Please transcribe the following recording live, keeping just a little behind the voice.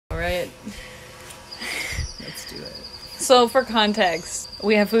So for context,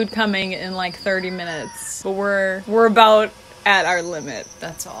 we have food coming in like 30 minutes, but we're about at our limit.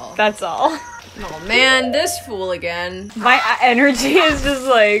 That's all. That's all. Oh man, this fool again. My energy is just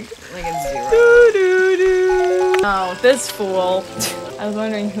like it's zero. doo doo doo. Oh, this fool. I was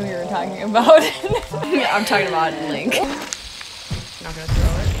wondering who you were talking about. Yeah, I'm talking about Link. You're not gonna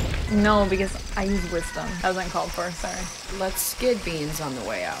throw it? No, because I use wisdom. That was uncalled for, sorry. Let's get beans on the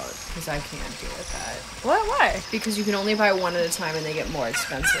way out, because I can't deal with that. What? Why? Because you can only buy one at a time and they get more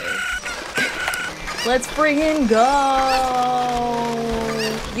expensive. Let's friggin' go!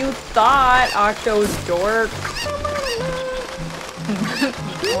 You thought, Octo's dork.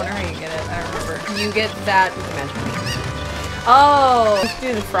 I wonder how you get it. I don't remember. You get that with magic. Oh! Let's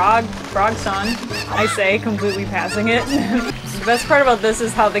do the frog song. I say, completely passing it. The best part about this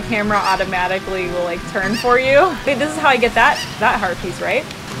is how the camera automatically will like turn for you. Wait, this is how I get that heart piece, right?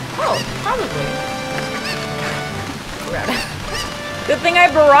 Oh, probably. Greta. Good thing I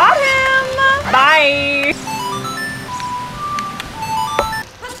brought him! Bye!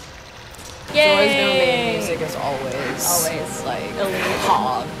 Yay! Joy's gonna make music as always. Always. Like, elite.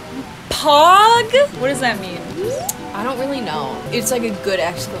 Pog. Pog? What does that mean? I don't really know. It's like a good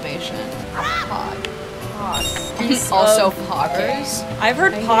exclamation. Pog. Pog. Also poggers. I've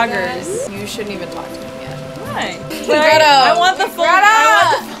heard poggers. You shouldn't even talk to me yet. Why? Greta! I want the full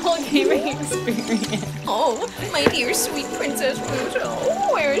Greta! gaming experience. Oh, my dear sweet Princess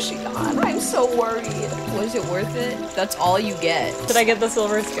Ruto. Where is she gone? I'm so worried. Was it worth it? That's all you get. Did I get the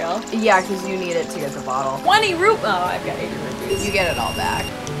silver scale? Yeah, because you need it to get the bottle. 20 rupees. Oh, I've got 80 rupees. You get it all back.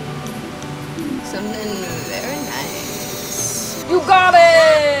 Something very nice. You got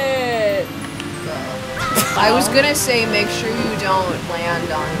it! I was gonna say make sure you don't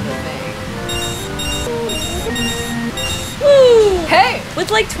land on the thing. Woo! Hey! With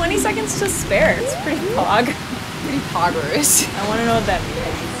like 20 seconds to spare. It's pretty pog. Pretty poggers. I want to know what that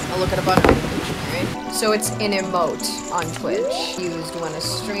means. I'll look it up on the dictionary. So it's an emote on Twitch, used when a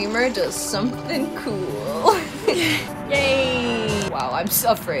streamer does something cool. Yay! Wow, I'm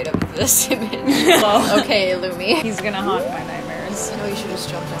so afraid of this image. Okay, Lumi. He's gonna haunt my nightmares. No, you should just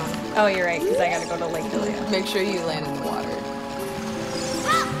jump down. Oh, you're right, because I gotta go to Lake Delia. Make sure you land in the water.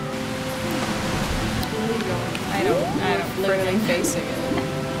 Where are you going? I don't Literally facing it.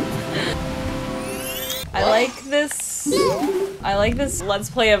 I like this let's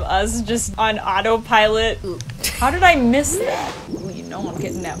play of us just on autopilot. How did I miss that? Ooh, you know I'm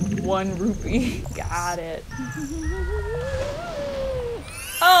getting that 1 rupee. Got it.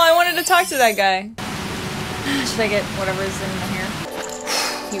 Oh, I wanted to talk to that guy. Should I get whatever's in here?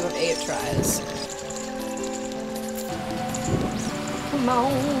 You have 8 tries. Come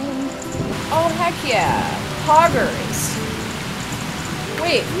on. Oh, heck yeah. Poggers.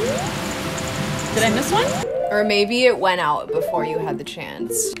 Wait. Did I miss one? Or maybe it went out before you had the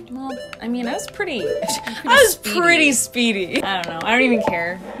chance. Well, I mean, I was pretty speedy. I don't know. I don't even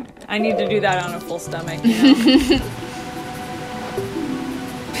care. I need to do that on a full stomach, you know?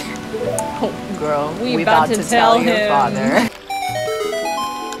 Oh, girl, we about to tell your him. father.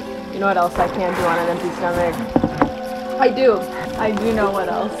 You know what else I can't do on an empty stomach? I do. I do know what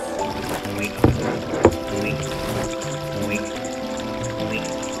else.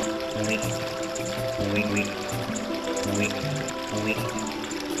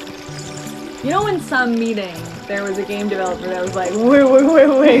 You know, in some meeting, there was a game developer that was like,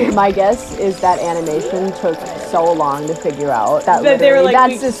 wait. My guess is that animation took so long to figure out that That they were like,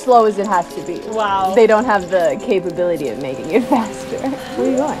 that's as slow as it has to be. Wow. They don't have the capability of making it faster. Where are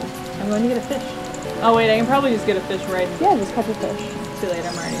you going? I'm going to get a fish. Oh wait, I can probably just get a fish right. Yeah, just catch a fish. Too late,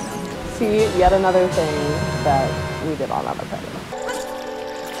 I'm already done. See, yet another thing that we did on avocado.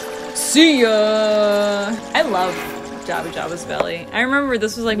 See ya! I love Jabba's Belly. I remember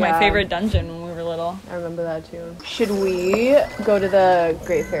this was like my favorite dungeon when we were little. I remember that too. Should we go to the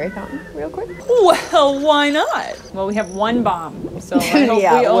Great Fairy Fountain real quick? Well, why not? Well, we have 1 bomb, so I hope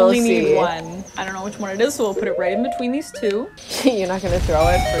Yeah, we only we'll need see. 1. I don't know which one it is, so we'll put it right in between these 2. You're not gonna throw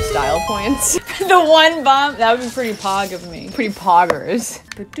it for style points? The 1 bomb? That would be pretty pog of me. Pretty poggers.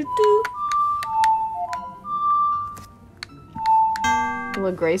 A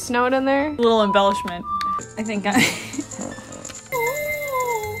little grace note in there? A little embellishment. I think I...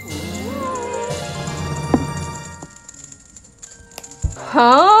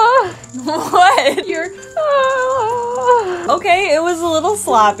 Huh? What? You're... Okay, it was a little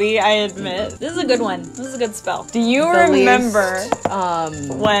sloppy, I admit. This is a good one. This is a good spell. Do you remember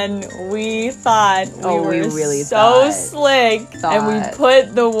when we thought we were really so slick and we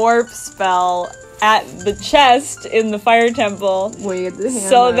put the warp spell at the chest in the fire temple Wait, the hammer.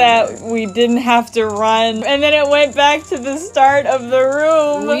 so that we didn't have to run. And then it went back to the start of the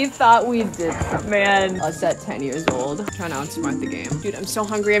room. We thought we did something. Man. Us at 10 years old, trying to outsmart the game. Dude, I'm so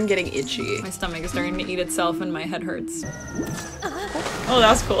hungry, I'm getting itchy. My stomach is starting to eat itself and my head hurts. Oh,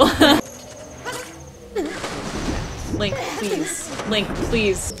 that's cool. Link, please. Link,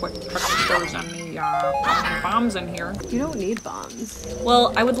 please. Put those on the bombs in here. You don't need bombs.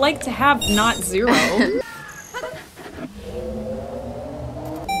 Well, I would like to have not 0.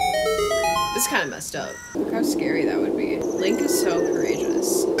 This kind of messed up. Look how scary that would be. Link is so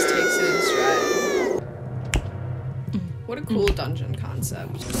courageous. Just takes it in stride. What a cool dungeon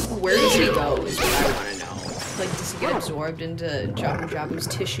concept. Where does he go is what I want to know. Like, does he get absorbed into Jabu Jabu's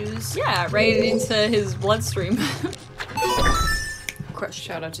tissues? Yeah, right into his bloodstream.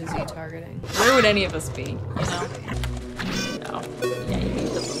 Shout out to Z targeting. Where would any of us be, you know? No. Yeah, you need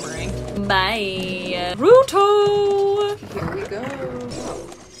the boomerang. Bye. Ruto! Here we go.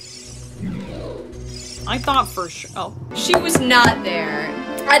 I thought for sure. Oh. She was not there.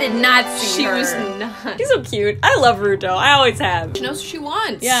 I did not see her. She was not. She's so cute. I love Ruto. I always have. She knows what she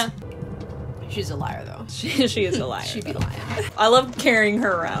wants. Yeah. She's a liar, though. She is a liar. She be lying. I love carrying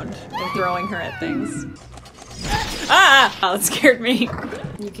her around and throwing her at things. Ah! Oh, that scared me.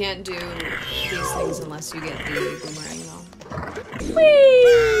 You can't do these things unless you get the boomerang, though.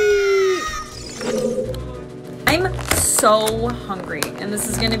 Whee! I'm so hungry, and this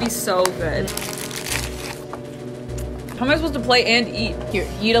is gonna be so good. How am I supposed to play and eat? Here,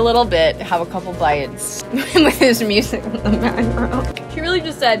 eat a little bit, have a couple bites with his music in the background. She really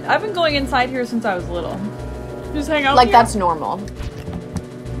just said, I've been going inside here since I was little. Just hang out Like, here. that's normal.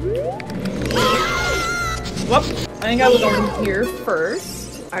 Whoop. I think I will go in here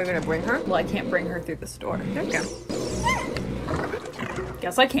first. Are you gonna bring her? Well, I can't bring her through this door. Okay.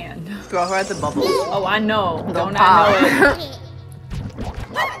 Guess I can. Throw her at the bubbles. Oh, I know. Don't I pop. know it?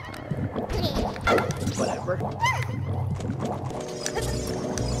 Whatever.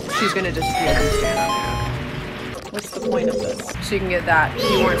 She's gonna disappear if you stand on What's the point of this? there. So you can get that.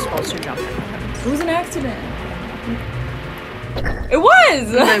 You weren't supposed to jump in. It was an accident. It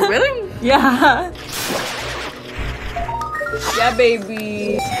was! Like, really? Yeah. Yeah,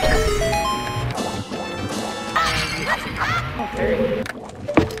 baby. Oh, there.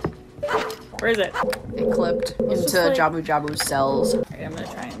 Where is it? It clipped into just like- Jabu Jabu's cells. Okay, I'm gonna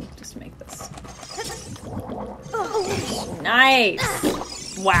try and just make this. Nice!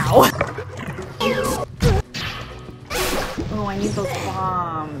 Wow. Oh, I need those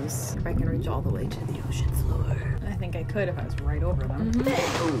bombs. If I can reach all the way to the ocean floor. I think I could if I was right over them.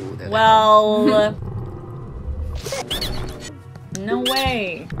 Ooh, there Well... No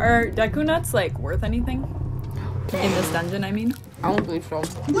way. Are Deku nuts, like, worth anything? In this dungeon, I mean? I don't believe so.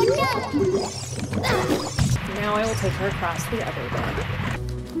 Now I will take her across the other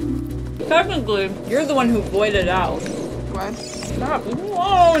way. Technically, you're the one who voided out. What? Stop.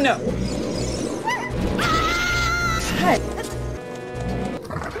 Oh, no. God.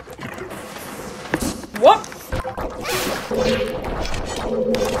 What?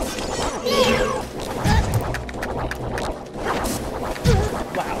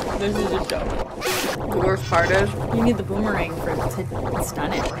 Wow, this is a joke. The worst part is, You need the boomerang to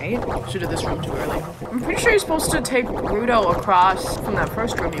stun it, right? should have this room too early. I'm pretty sure you're supposed to take Ruto across from that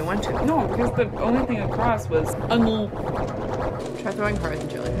first room you went to. No, because the only thing across was Try throwing her at the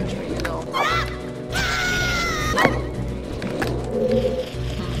jellyfish, maybe they'll...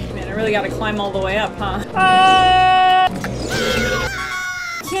 Man, I really gotta climb all the way up, huh?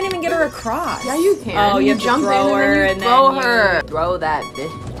 Can't even get her across. Yeah, you can. Oh, you have to jump throw in her and and then you throw then her. Throw that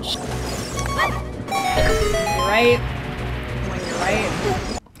bitch. You're right. When you're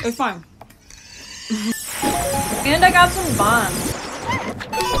right. It's fine. And I got some bombs.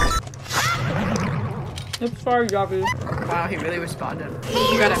 Oops, sorry, Jabu. Wow, he really responded.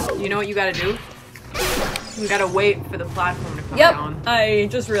 You know what you gotta do? You gotta wait for the platform to come down. I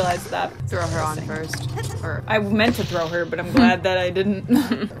just realized that. Throw her on first. Or I meant to throw her, but I'm glad that I didn't.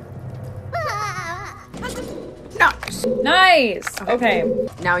 nice. Nice! Okay.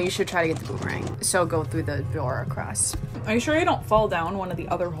 Now you should try to get the boomerang. So go through the door across. Are you sure you don't fall down one of the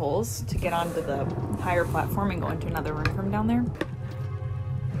other holes to get onto the higher platform and go into another room from down there?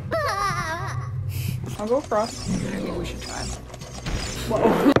 I'll go across. I think we should try.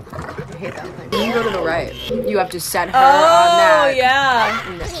 Whoa. I hate that thing. You go to the right. You have to set her Oh, on that. yeah.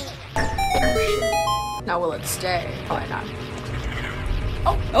 Now will it stay? Probably not.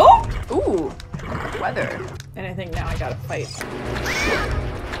 Oh! Ooh. Weather. And I think now I gotta fight.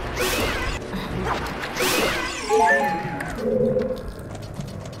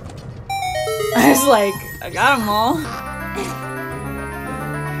 I was like, I got them all.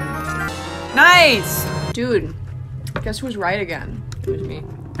 Nice! Dude, guess who's right again? It was me.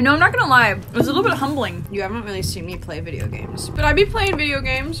 No, I'm not gonna lie. It was a little bit humbling. You haven't really seen me play video games. But I be playing video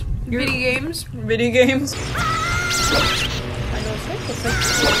games. Video games. Video games.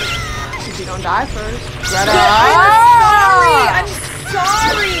 If you don't die first. Greta. I'm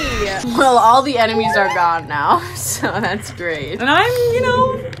sorry! Well, all the enemies are gone now, so that's great. And I'm, you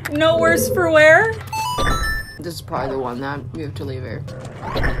know, no worse for wear. This is probably the one that you have to leave here.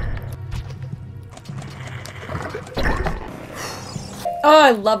 Oh,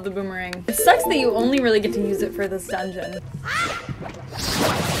 I love the boomerang. It sucks that you only really get to use it for this dungeon. You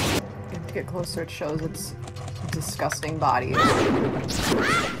have to get closer, it shows its disgusting body.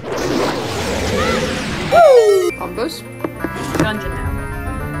 Combos. Dungeon now.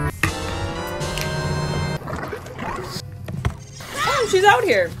 Oh, she's out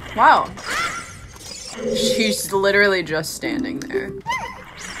here. Wow. She's literally just standing there.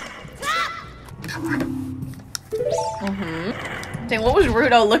 Dang, what was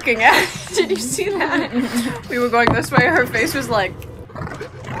Rudo looking at? Did you see that? We were going this way, her face was like...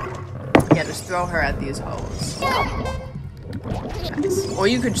 Yeah, just throw her at these hoes. Nice. Or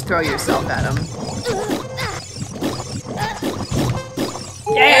you could just throw yourself at them.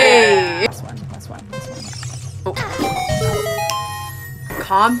 Yeah! This one. Oh.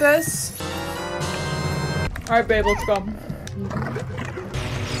 Compass? Alright, babe, let's go.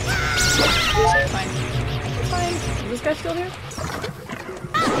 Fine. Is this guy still here?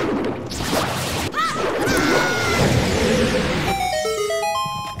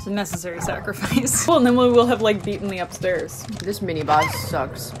 It's a necessary sacrifice. Well, and then we will have, like, beaten the upstairs. This mini boss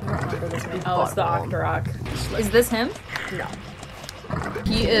sucks. I don't remember this one. Oh, it's the Butthole. Octorok. Is this him? No.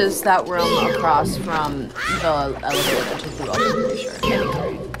 He is that room across from the elevator that took you up, I'm pretty sure.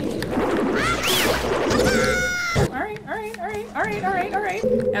 Alright.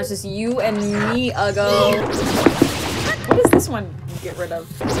 Now it's just you and me, Uggo. What does this one get rid of?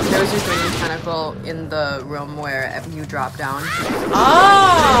 There's your green tentacle in the room where you drop down.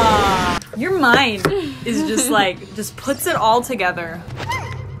 Ah! Your mind is just like, just puts it all together.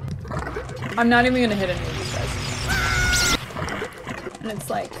 I'm not even gonna hit any of these guys. And it's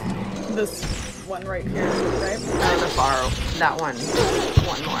like, this one right here, right? The far, that one.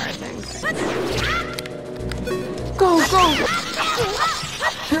 One more, I think. Go!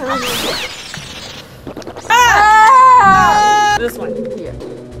 Ah! This one. Yeah.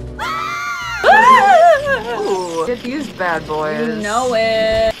 Ah! Ooh, get these bad boys. You know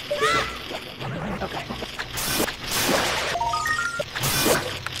it. Okay.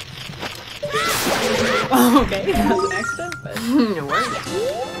 Okay, that was an accident, but... It worked.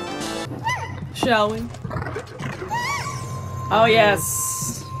 Shall we? Oh, yes.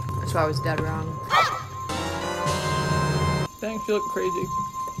 That's why I was dead wrong. Thanks, you look crazy.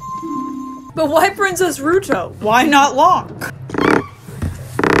 But why Princess Ruto? Why not Locke?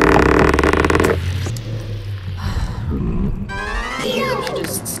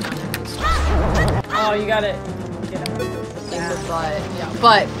 Oh, you got it. Get him. Yeah.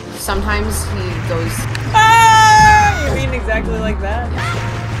 But sometimes he goes... Ah! You mean exactly like that?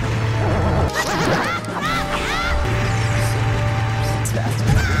 It's fast.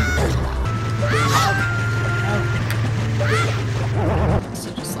 So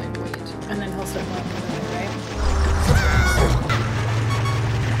just like wait. And then he'll start going the way, right?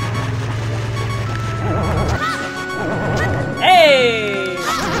 Hey!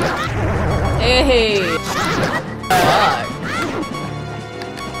 Hey!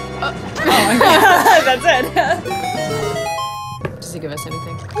 Fuck. Oh my god, that's it. Does he give us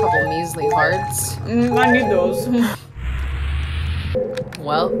anything? A couple measly hearts. I need those.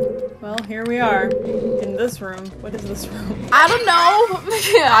 Well, here we are. In this room. What is this room? I don't know.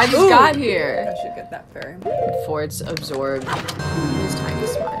 I just got here. I should get that fairy. Before it's absorbed his tiny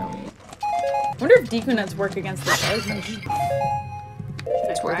smile. I wonder if Deku nuts work against the jellyfish.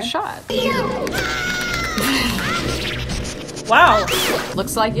 It's worth a shot. Wow.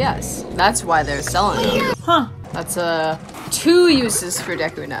 Looks like yes. That's why they're selling them. Huh. That's 2 uses for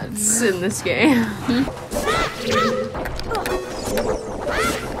Deku nuts in this game.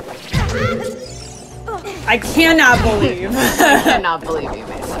 I cannot believe. I cannot believe you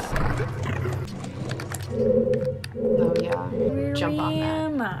made that. Oh yeah. Jump on that. Where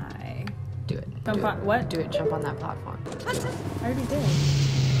am I? Do it. Jump on what? Do it. Jump on that platform. I already did.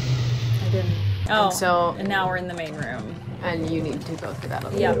 I didn't. Oh, And so- and now we're in the main room. And you need to go through that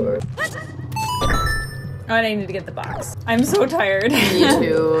other Yep. door. Oh, and I need to get the box. I'm so tired. Me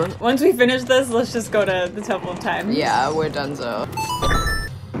too. Once we finish this, let's just go to the Temple of Time. Yeah, we're donezo.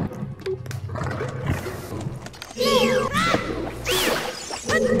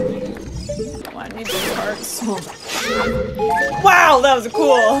 Wow, that was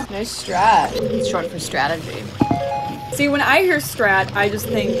cool. Nice strat. It's short for strategy. See, when I hear strat, I just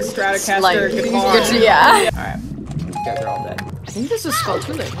think Stratocaster Like, guitar. yeah. Alright, you guys are all dead. I think this is skull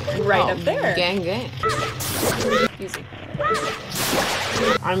too late. Right up there. Gang, gang. Easy.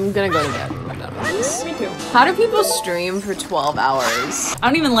 I'm gonna go to bed. I'm done with this. Me too. How do people stream for 12 hours? I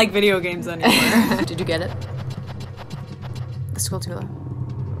don't even like video games anymore. Did you get it? The skull too low.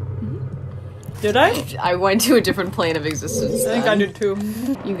 Did I? I went to a different plane of existence. I think I did too.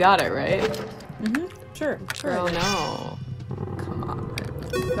 You got it, right? Sure. Oh no. Come on.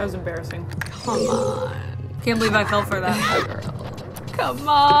 That was embarrassing. Come on. Can't believe I fell for that. Girl. Come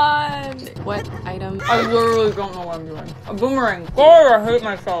on. What item? I literally don't know what I'm doing. A boomerang. Oh, I hate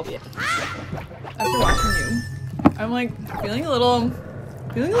myself. Yeah. After watching you, I'm like feeling a little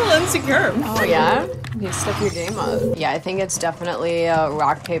insecure. Oh yeah? You step your game up. Yeah, I think it's definitely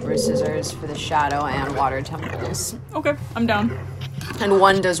rock, paper, scissors for the shadow and water temples. Okay, I'm down. And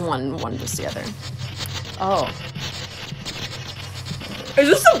one does one does the other. Oh. Is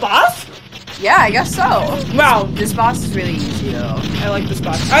this the boss? Yeah, I guess so. Wow, This boss is really easy though. I like this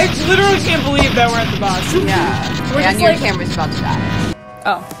boss. I literally can't believe that we're at the boss. Yeah. We're And just your like- camera's about to die.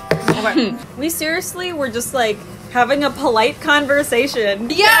 Oh, okay. We seriously were just like having a polite conversation.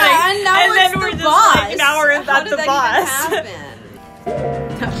 Yeah, and now and it's then the we're just boss. like, now we're How at did the that boss. even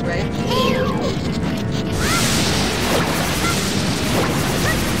happen? Right?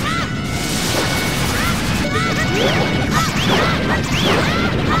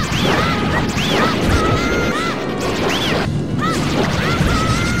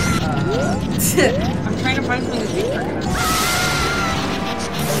 I'm trying to find something to do for him.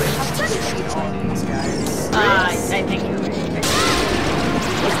 I think you're right.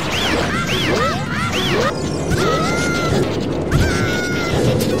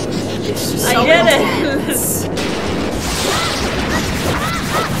 I get it.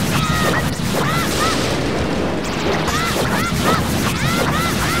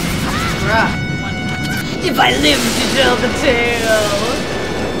 If I live to tell the tale.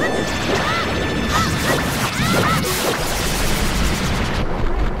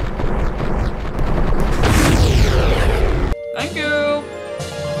 Thank you.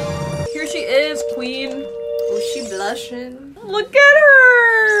 Here she is, queen. Was she blushing? Look at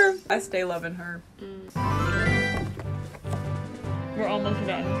her. I stay loving her. We're almost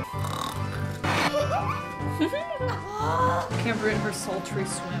done. Can't prevent her sultry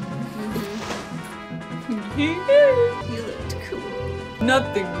swim. You looked cool.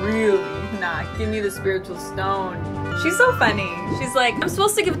 Nothing really. Nah, give me the spiritual stone. She's so funny. She's like, I'm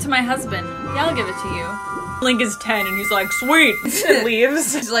supposed to give it to my husband. Yeah, I'll give it to you. Link is 10 and he's like, sweet, and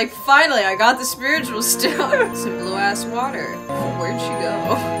leaves. She's like, finally, I got the spiritual stone. Some blue ass water. Where'd she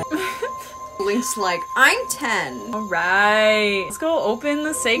go? Link's like, I'm 10. All right, let's go open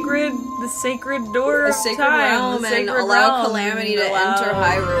the sacred door. The sacred time. realm The and sacred allow realm. Calamity to Allow- enter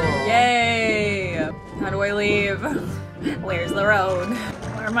Hyrule. Yay! How do I leave? Where's the road?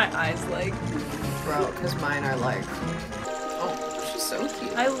 Why are my eyes like? Bro, because mine are like, oh, she's so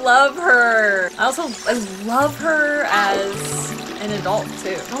cute. I love her. I love her as an adult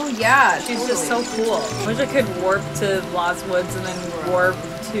too. Oh yeah, She's just so cool. I wish I could warp to Lost Woods and then warp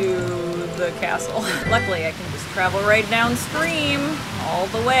to the castle. Luckily, I can just travel right downstream all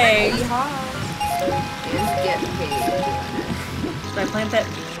the way. And get paid. Should I plant that?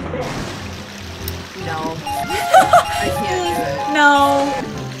 No. I can't do it. No.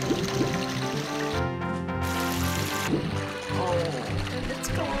 Oh. And it's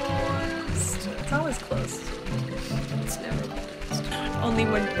closed. It's always close. It's never closed. Only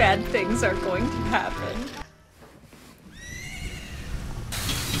when bad things are going to happen.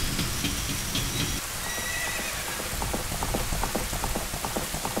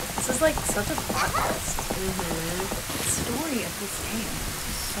 This is like such a plot twist. The story of this game is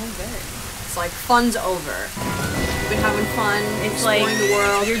so good. It's like, fun's over. You've been having fun, It's exploring like, the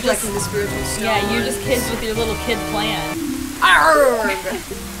world, you're collecting just- the spiritual stone. Yeah, you're just kids with your little kid plan. Arrgh!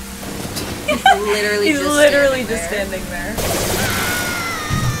 Literally He's just literally standing just there. standing there.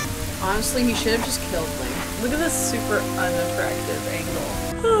 Honestly, he should have just killed Link. Look at this super unattractive angle.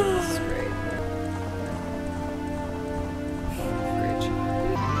 This is great. Great job.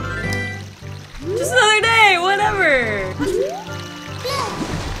 Just another day, whatever.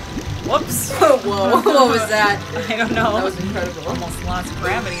 Whoops. Whoa, what was that? I don't know. That was incredible. Almost lost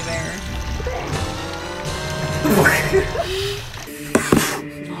gravity there.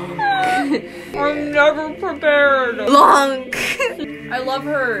 I'm never prepared. Lonk! I love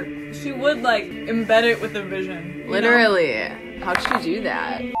her. She would like embed it with a vision. you know? Literally. How'd she do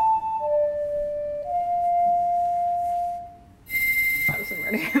that?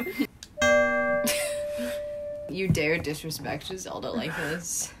 party. You dare disrespect Zelda like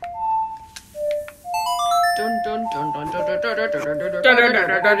this? Dun dun dun dun dun dun dun dun dun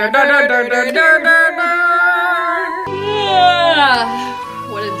dun dun.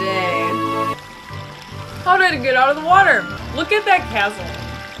 What a day. How did it get out of the water? Look at that castle.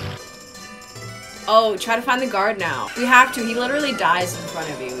 Oh, try to find the guard now. We have to. He literally dies in front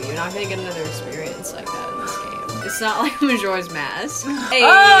of you. You're not gonna get another experience like that in this game. It's not like Majora's Mask. Hey.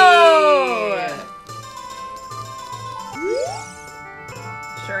 Oh!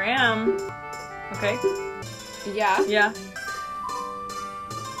 Sure am. Okay. Yeah. Yeah.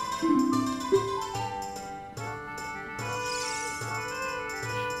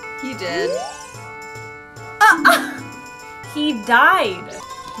 He did. He died.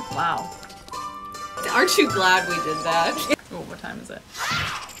 Wow. Aren't you glad we did that? Oh, what time is it?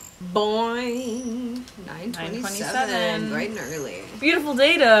 Boing. 9:27. Bright and early. Beautiful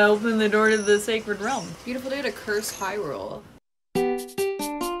day to open the door to the sacred realm. Beautiful day to curse Hyrule.